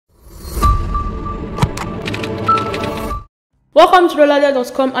Welcome to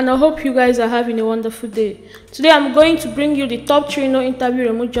Roladel.com, and I hope you guys are having a wonderful day. Today I'm going to bring you the top 3 no-interview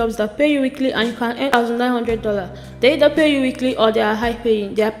remote jobs that pay you weekly and you can earn $1,900. They either pay you weekly or they are high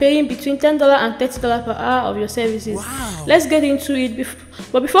paying. They are paying between $10 and $30 per hour of your services. Wow. Let's get into it.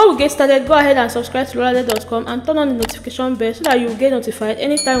 But before we get started, go ahead and subscribe to Roladel.com and turn on the notification bell so that you will get notified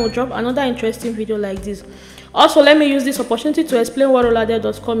anytime we drop another interesting video like this. Also, let me use this opportunity to explain what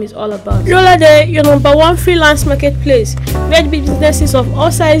Roladel.com is all about. Roladel, your #1 freelance marketplace, where businesses of all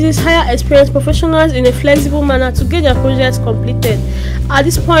sizes hire experienced professionals in a flexible manner to get their projects completed. At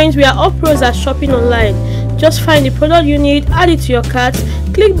this point, we are all pros at shopping online. Just find the product you need, add it to your cart,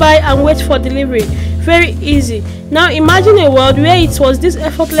 click buy and wait for delivery. Very easy. Now imagine a world where it was this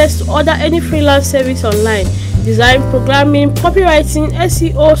effortless to order any freelance service online. Design, programming, copywriting,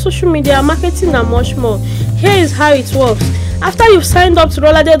 SEO, social media, marketing and much more. Here is how it works. After you've signed up to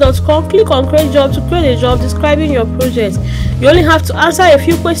Roladel.com, click on create job to create a job describing your project. You only have to answer a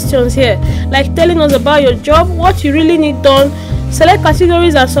few questions here, like telling us about your job, what you really need done, select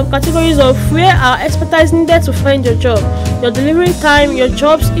categories and subcategories of where our expertise needed to find your job, your delivery time, your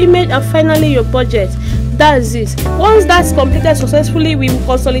job's image, and finally your budget. That's it. Once that's completed successfully, we will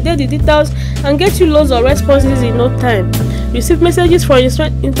consolidate the details and get you loads of responses in no time. Receive messages from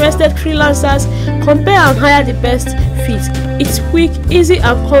interested freelancers, compare and hire the best fit. It's quick, easy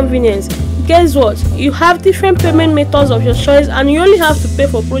and convenient. Guess what? You have different payment methods of your choice and you only have to pay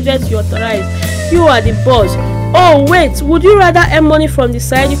for projects you authorize. You are the boss. Oh wait, would you rather earn money from the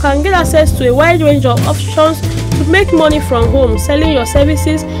side? You can get access to a wide range of options to make money from home, selling your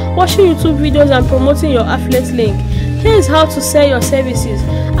services, watching YouTube videos and promoting your affiliate link. Here is how to sell your services.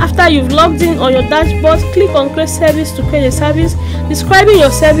 After you've logged in on your dashboard, click on create service to create a service describing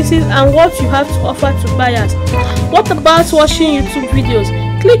your services and what you have to offer to buyers. What about watching YouTube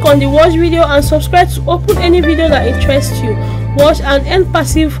videos? Click on the watch video and subscribe to open any video that interests you. Watch and earn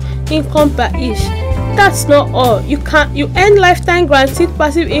passive income per each. That's not all. You earn lifetime guaranteed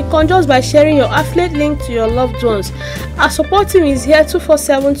passive income just by sharing your affiliate link to your loved ones. Our support team is here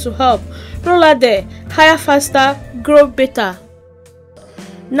 24/7 to help. Roladel, hire faster, grow better.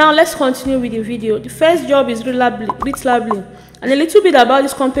 Now let's continue with the video. The first job is Roladel. And a little bit about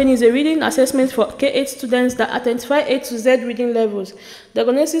this company is a reading assessment for K8 students that identify A to Z reading levels,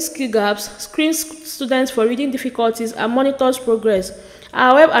 diagnoses skill gaps, screens students for reading difficulties, and monitors progress.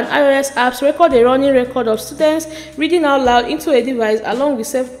 Our web and iOS apps record a running record of students reading out loud into a device along with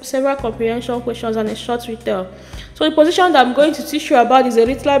several comprehension questions and a short retell. So the position that I'm going to teach you about is a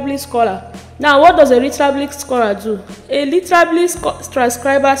Roladel scholar. Now, what does a Roladel scholar do? A Roladel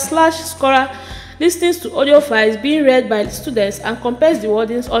transcriber / scholar listens to audio files being read by students and compares the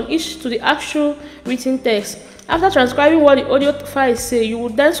wordings on each to the actual written text. After transcribing what the audio files say, you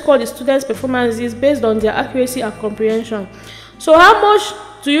would then score the students' performances based on their accuracy and comprehension. So how much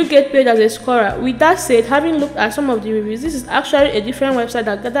do you get paid as a scorer? With that said, having looked at some of the reviews, this is actually a different website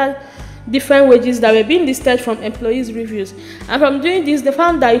that gathered different wages that were being listed from employees' reviews. And from doing this, they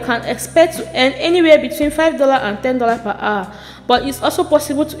found that you can expect to earn anywhere between $5 and $10 per hour. But it's also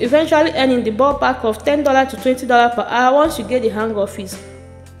possible to eventually earn in the ballpark of $10 to $20 per hour once you get the hang of it.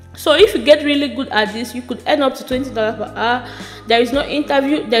 So if you get really good at this, you could earn up to $20 per hour. There is no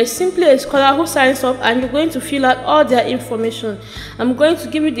interview. There is simply a scholar who signs up and you're going to fill out all their information. I'm going to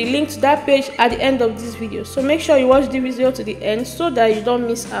give you the link to that page at the end of this video. So make sure you watch the video to the end so that you don't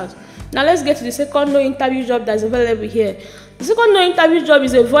miss out. Now let's get to the second no-interview job that's available here. The second no-interview job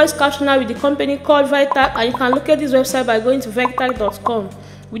is a voice captioner with the company called Vitac, and you can locate this website by going to vitac.com.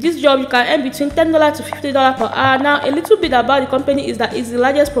 With this job, you can earn between $10 to $50 per hour. Now, a little bit about the company is that it's the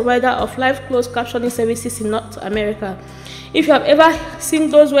largest provider of live closed captioning services in North America. If you have ever seen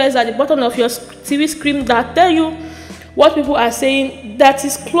those words at the bottom of your TV screen that tell you what people are saying, that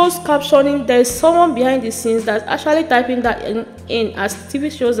is closed captioning. There is someone behind the scenes that's actually typing that in as TV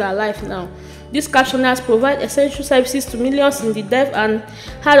shows are live now. These captioners provide essential services to millions in the deaf and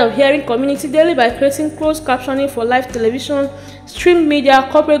hard of hearing community daily by creating closed captioning for live television, streamed media,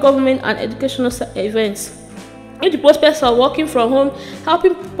 corporate government, and educational events. If the prospects of working from home,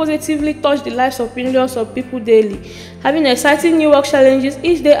 helping positively touch the lives of millions of people daily, having exciting new work challenges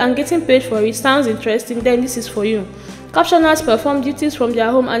each day and getting paid for it sounds interesting, then this is for you. Captioners perform duties from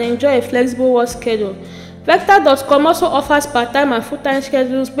their home and enjoy a flexible work schedule. Vector.com also offers part-time and full-time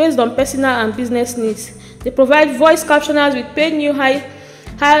schedules based on personal and business needs. They provide voice captioners with paid new high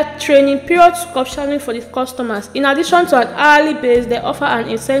training periods captioning for the customers. In addition to an hourly base, they offer an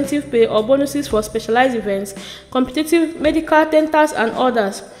incentive pay or bonuses for specialized events, competitive medical tenders, and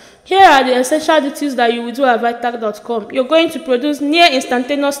others. Here are the essential duties that you will do at Vitag.com. You're going to produce near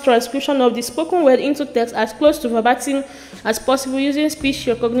instantaneous transcription of the spoken word into text as close to verbatim as possible using speech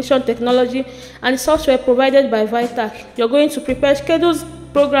recognition technology and the software provided by Vitag. You're going to prepare schedules,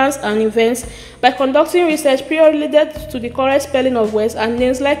 programs, and events by conducting research related to the correct spelling of words and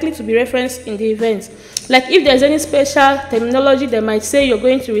names likely to be referenced in the event. Like if there's any special terminology, they might say you're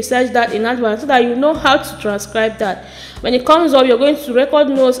going to research that in advance so that you know how to transcribe that. When it comes up, you're going to record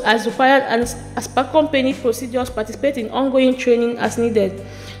notes as required and as per company procedures, participate in ongoing training as needed.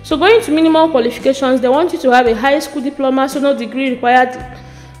 So going to minimum qualifications, they want you to have a high school diploma, so no degree required,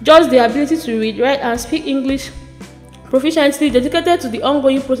 just the ability to read, write, and speak English proficiently, dedicated to the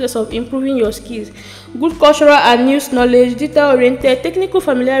ongoing process of improving your skills, good cultural and news knowledge, detail-oriented, technical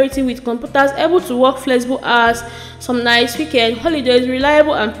familiarity with computers, able to work flexible hours, some nights, weekend, holidays,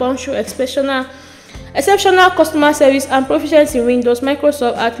 reliable and punctual, exceptional customer service, and proficiency in Windows,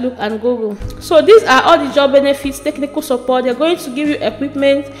 Microsoft Outlook, and Google. So these are all the job benefits. Technical support, they're going to give you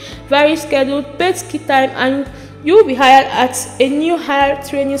equipment, very scheduled, paid ski time, and you will be hired at a new hire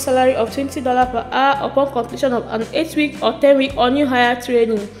training salary of $20 per hour upon completion of an 8-week or 10-week or new hire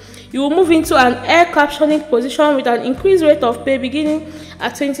training. You will move into an air captioning position with an increased rate of pay beginning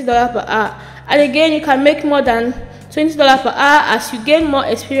at $20 per hour. And again, you can make more than $20 per hour as you gain more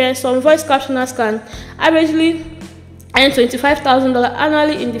experience. Some voice captioners can averagely earn $25,000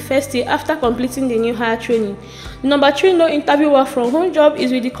 annually in the first year after completing the new hire training. The number 3 no interview work from home job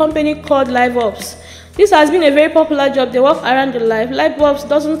is with the company called LiveOps. This has been a very popular job. They work around your life. LiveOps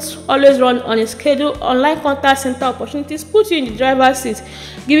doesn't always run on a schedule. Online contact center opportunities put you in the driver's seat,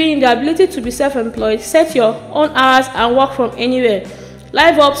 giving you the ability to be self-employed, set your own hours, and work from anywhere.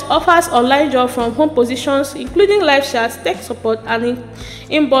 LiveOps offers online jobs from home positions, including live chats, tech support, and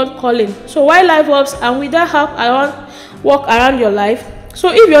inbound calling. So why LiveOps and with that help work around your life? So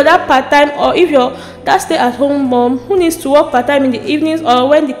if you're that part-time, or if you're that stay-at-home mom who needs to work part-time in the evenings or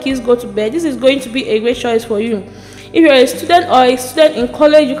when the kids go to bed, this is going to be a great choice for you. If you're a student or a student in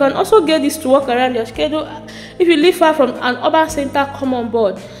college, you can also get this to work around your schedule. If you live far from an urban center, come on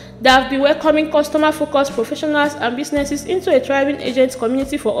board. They have been welcoming customer-focused professionals and businesses into a thriving agent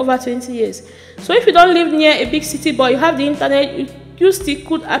community for over 20 years. So if you don't live near a big city but you have the internet, you still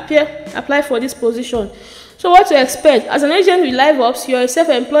could apply for this position. So what to expect? As an agent with LiveOps, you are a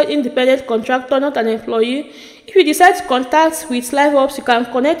self-employed independent contractor, not an employee. If you decide to contact with LiveOps, you can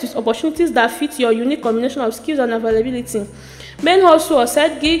connect with opportunities that fit your unique combination of skills and availability. Main hustle or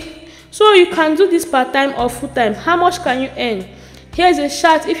side gig. So you can do this part-time or full-time. How much can you earn? Here is a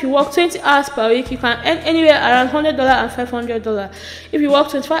chart. If you work 20 hours per week, you can earn anywhere around $100 and $500. If you work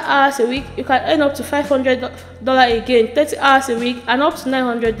 25 hours a week, you can earn up to $500 again, 30 hours a week, and up to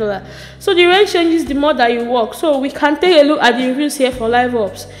 $900. So the range changes the more that you work. So we can take a look at the reviews here for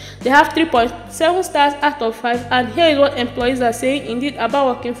LiveOps. They have 3.7 stars out of 5, and here is what employees are saying indeed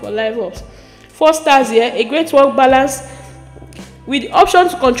about working for LiveOps. 4 stars here, a great work balance with the option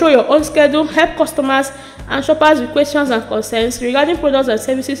to control your own schedule, help customers and shoppers with questions and concerns regarding products and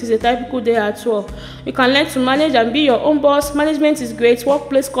services. Is a typical day at work. You can learn to manage and be your own boss. Management is great,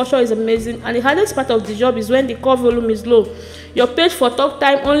 workplace culture is amazing, and the hardest part of the job is when the call volume is low. You're paid for talk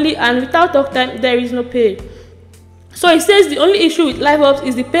time only, and without talk time there is no pay. So it says the only issue with LiveOps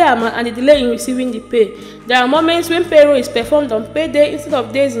is the pay amount and the delay in receiving the pay. There are moments when payroll is performed on payday instead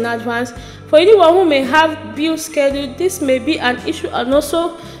of days in advance. For anyone who may have bills scheduled, this may be an issue and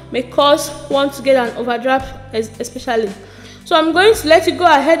also may cause one to get an overdraft especially. So I'm going to let you go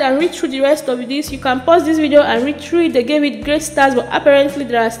ahead and read through the rest of this. You can pause this video and read through it. They gave it great stars, but apparently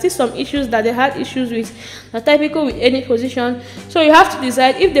there are still some issues that they had issues with, that typical with any position. So you have to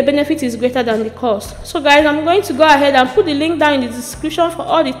decide if the benefit is greater than the cost. So guys, I'm going to go ahead and put the link down in the description for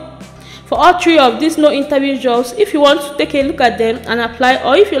all 3 of these no interview jobs. If you want to take a look at them and apply,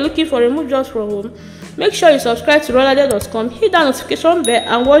 or if you're looking for remote jobs from home, make sure you subscribe to Roladel.com, hit that notification bell,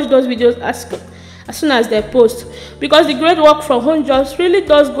 and watch those videos as soon as they post, because the great work from home jobs really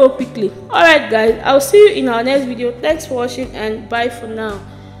does go quickly. Alright guys, I'll see you in our next video. Thanks for watching and bye for now.